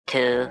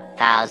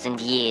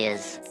2,000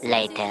 years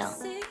later.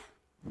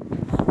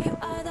 You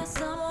are that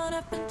someone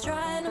I've been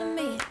trying to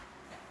meet.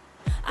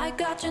 I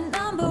got your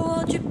number,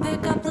 won't you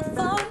pick up the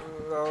phone?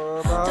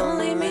 Don't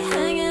leave me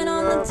hanging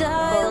on the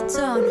dial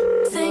tone.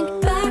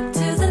 Think back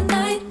to the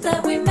night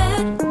that we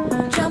met.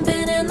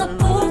 Jumping in the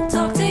pool,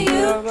 talk to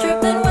you,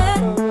 dripping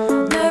wet.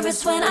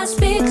 Nervous when I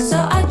speak, so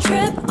I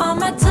trip on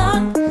my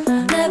tongue.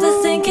 Never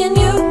thinking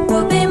you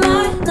would be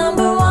my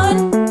number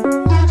one.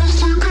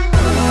 Nervous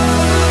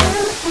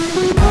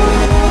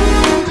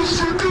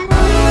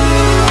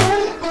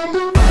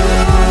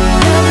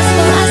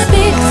when I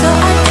speak, so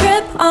I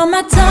trip on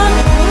my tongue.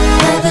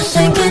 Never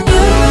thinking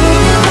you would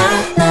be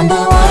my number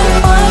one.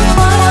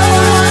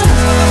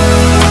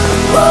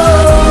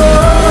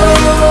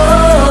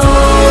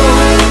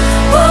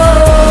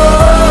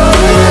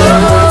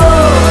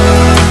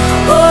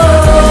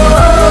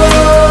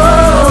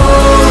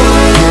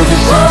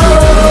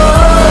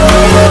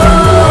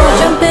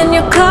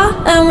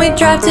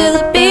 Drive to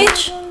the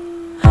beach.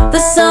 The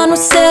sun was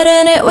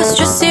setting, it was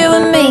just you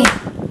and me.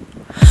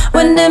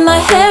 Wind in my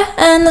hair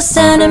and the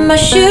sand in my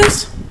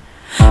shoes.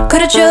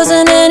 Could've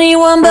chosen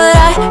anyone, but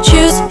I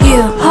choose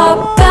you.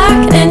 Hop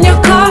back in your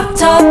car,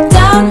 top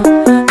down.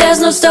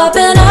 There's no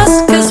stopping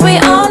us, cause we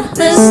own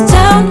this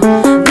town.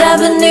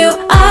 Never knew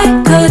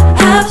I could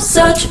have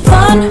such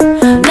fun.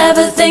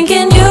 Never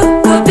thinking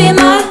you would be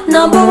my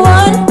number one.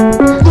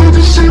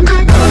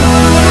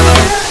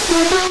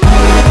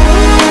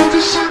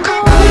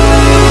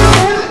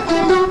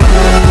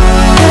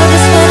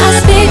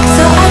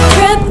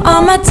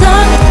 On my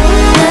tongue,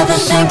 never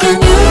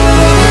thinking you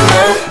would be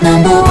my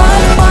number one.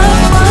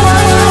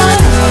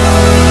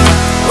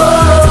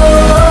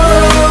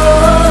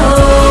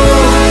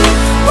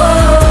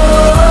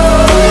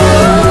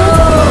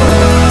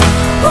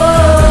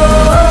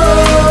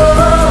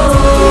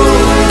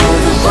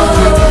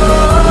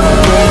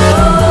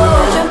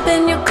 Jump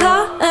in your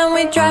car and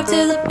we drive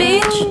to the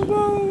beach.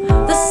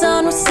 The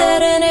sun was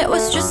setting, it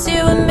was just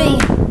you and me.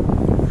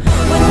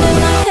 Wind in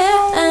my hair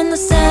and the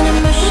sand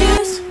in my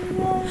shoes.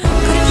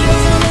 Could've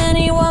chosen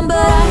anyone,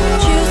 but I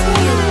choose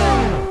you.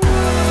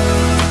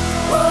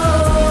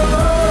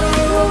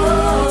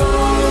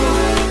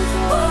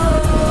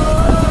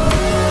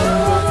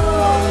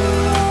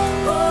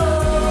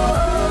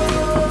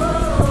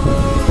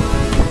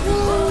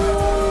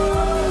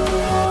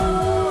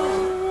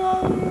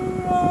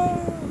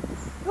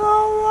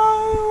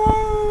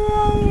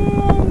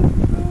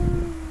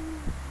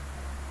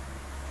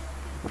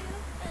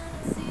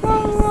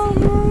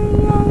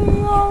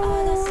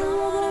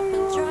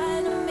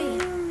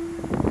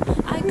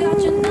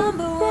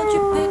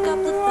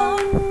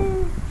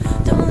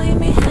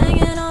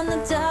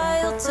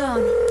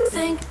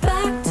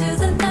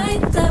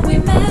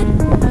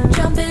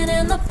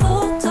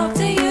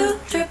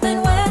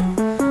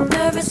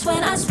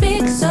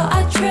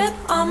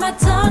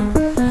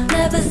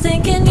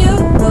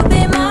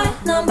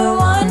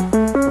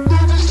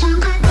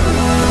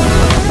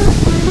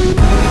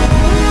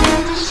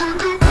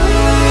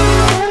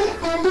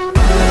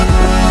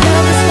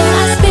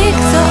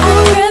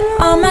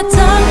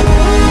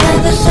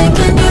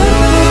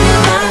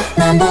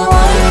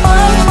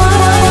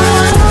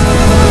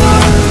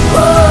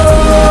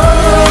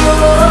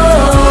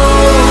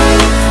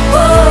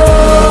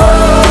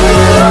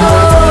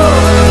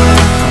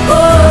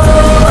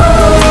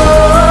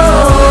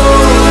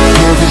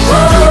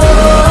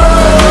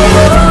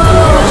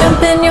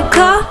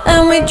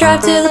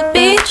 Drive to the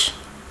beach.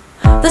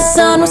 The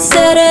sun was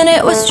setting,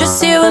 it was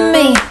just you and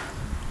me.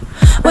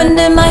 Wind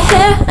in my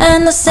hair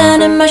and the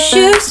sand in my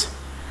shoes.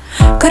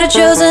 Could've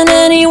chosen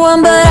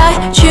anyone, but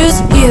I choose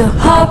you.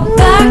 Hop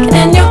back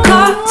in your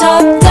car,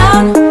 top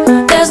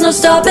down. There's no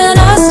stopping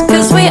us,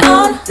 cause we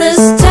own this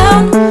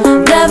town.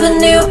 Never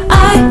knew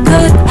I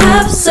could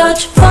have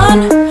such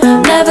fun.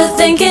 Never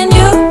thinking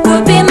you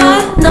would be my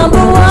number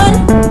one.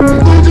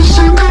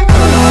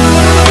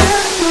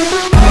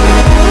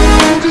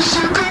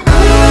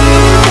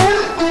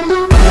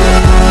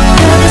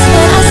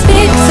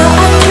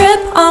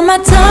 On my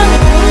tongue,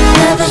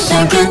 never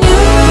thinking you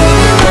would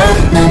be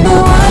my number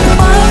one.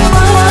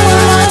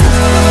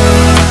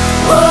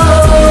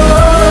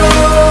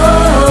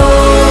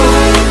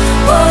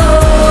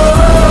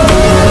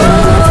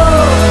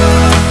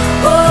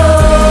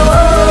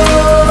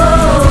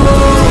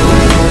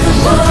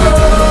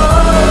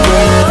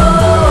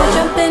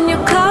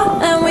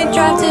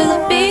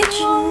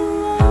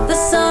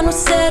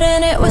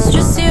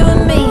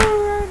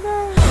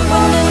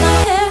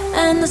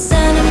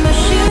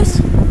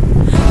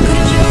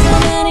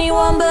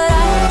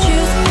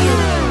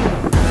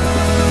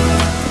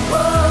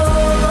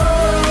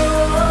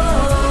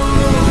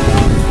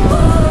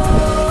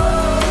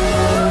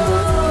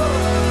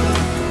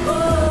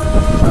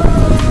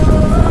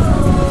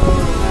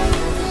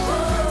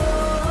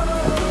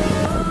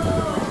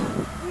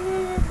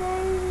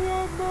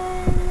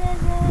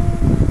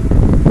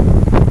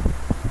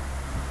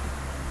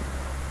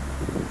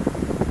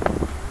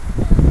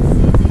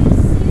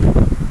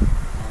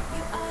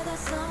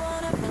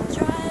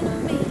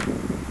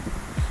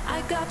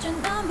 got your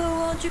number,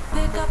 won't you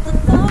pick up the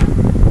phone?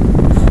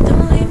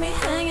 Don't leave me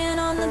hanging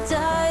on the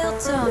dial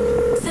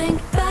tone.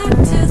 Think back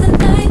to the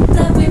night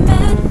that we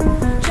met,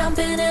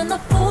 jumping in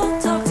the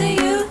pool, talk to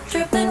you,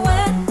 dripping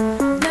wet.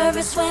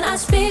 Nervous when I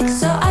speak,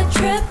 so I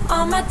trip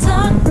on my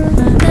tongue.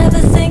 Never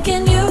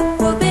thinking you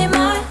would be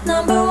my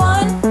number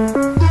one.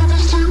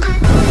 Nervous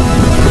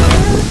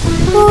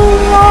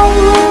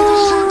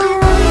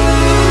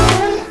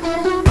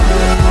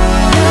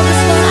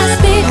when I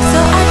speak, so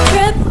I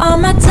trip on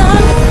my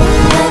tongue.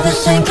 Never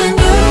thinking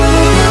you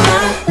would be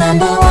my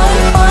number one.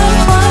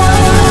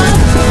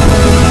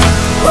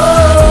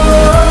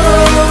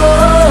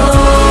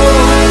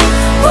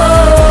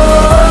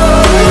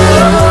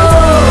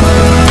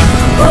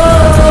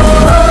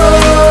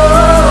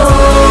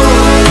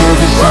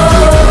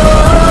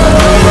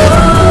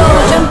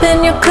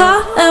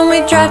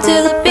 Drive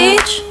to the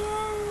beach.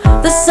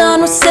 The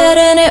sun was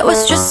setting, it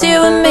was just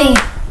you and me.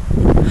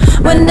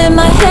 Wind in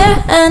my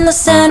hair and the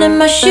sand in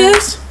my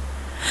shoes.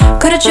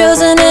 Could've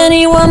chosen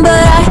anyone,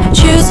 but I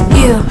choose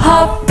you.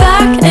 Hop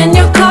back in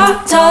your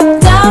car,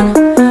 top down.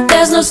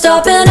 There's no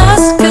stopping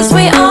us, cause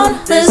we own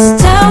this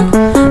town.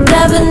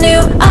 Never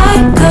knew I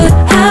could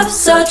have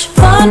such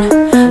fun.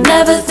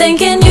 Never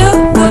thinking you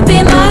would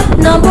be my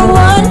number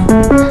one.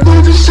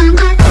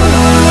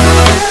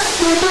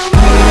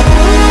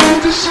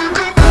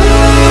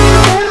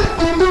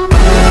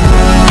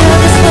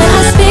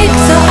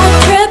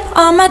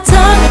 On my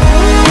tongue,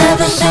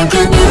 never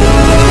thinking you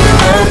would be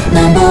my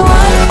number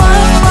one.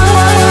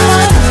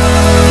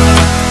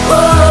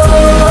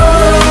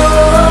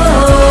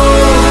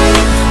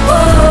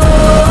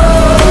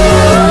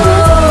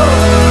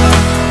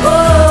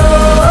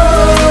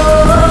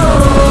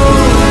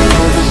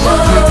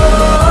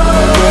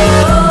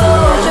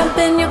 Jump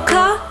in your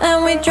car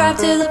and we drive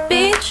to the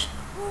beach.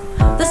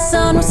 The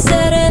sun was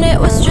setting, it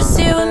was just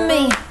you and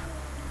me.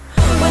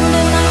 Wind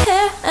in my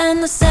hair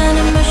and the sand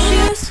in my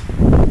shoes.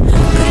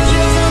 Could've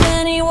chosen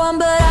anyone,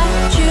 but I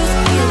choose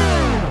you.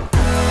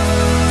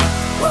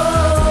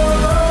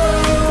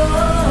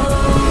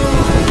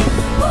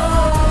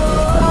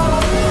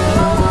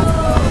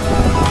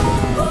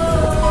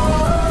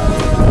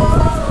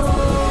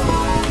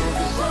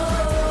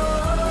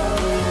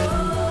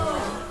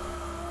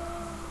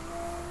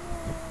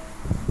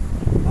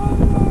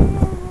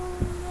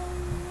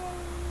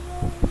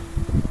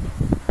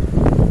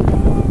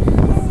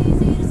 It's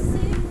easy to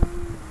see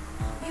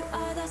you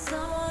are that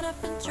someone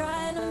I've been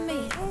trying to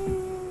meet.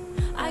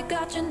 I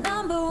got your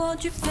number,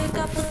 won't you pick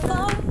up the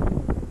phone?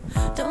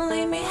 Don't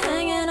leave me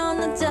hanging on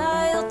the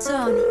dial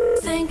tone.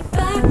 Think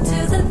back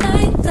to the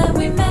night that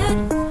we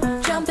met,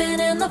 jumping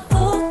in the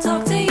pool,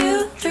 talk to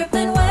you,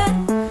 dripping wet.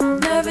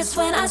 Nervous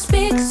when I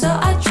speak, so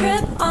I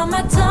trip on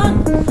my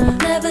tongue.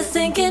 Never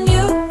thinking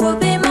you would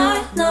be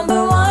my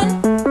number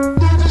one.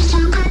 Nervous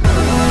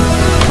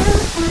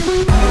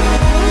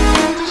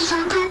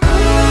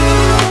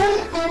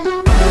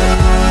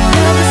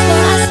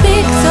when I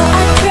speak, so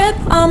I trip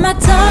on my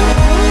tongue.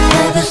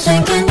 Never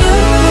thinking you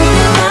would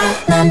be my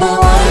number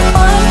one.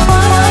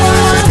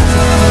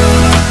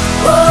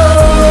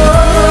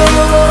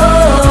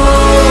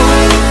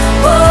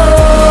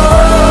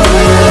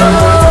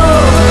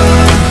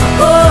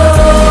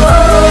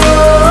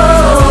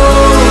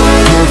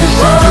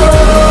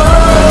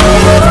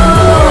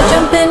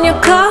 Jump in your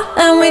car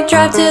and we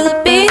drive to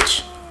the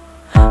beach.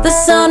 The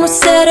sun was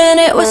setting,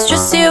 it was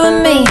just you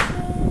and me.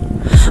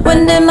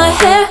 Wind in my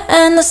hair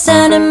and the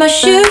sand in my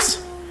shoes.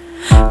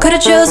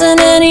 Could've chosen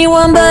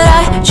anyone, but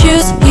I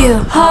choose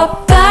you.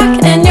 Hop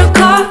back in your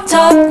car,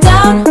 top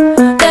down.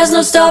 There's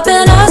no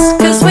stopping us,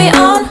 cause we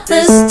own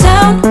this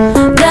town.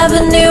 Never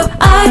knew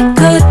I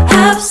could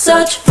have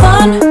such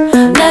fun.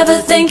 Never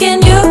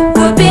thinking you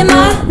would be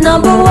my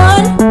number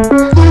one.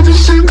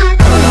 Nervous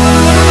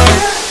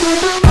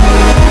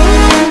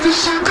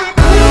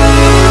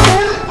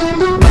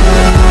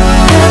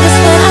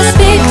when I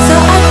speak, so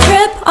I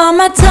trip on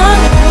my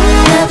tongue.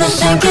 Never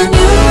thinking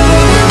you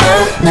would be my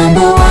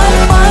number one.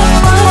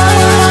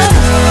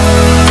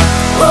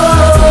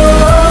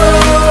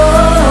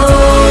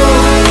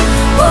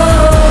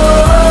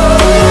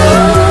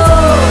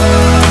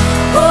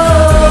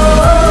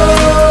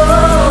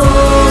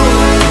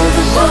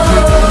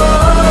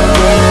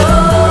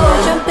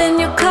 Jump in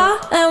your car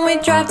and we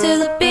drive to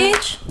the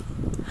beach.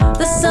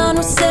 The sun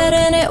was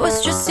setting, it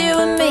was just you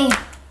and me.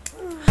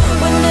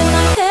 Wind in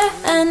my hair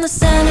and the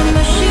sand in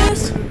my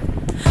shoes.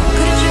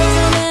 Could've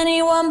chosen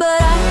anyone,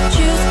 but I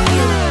choose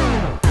you.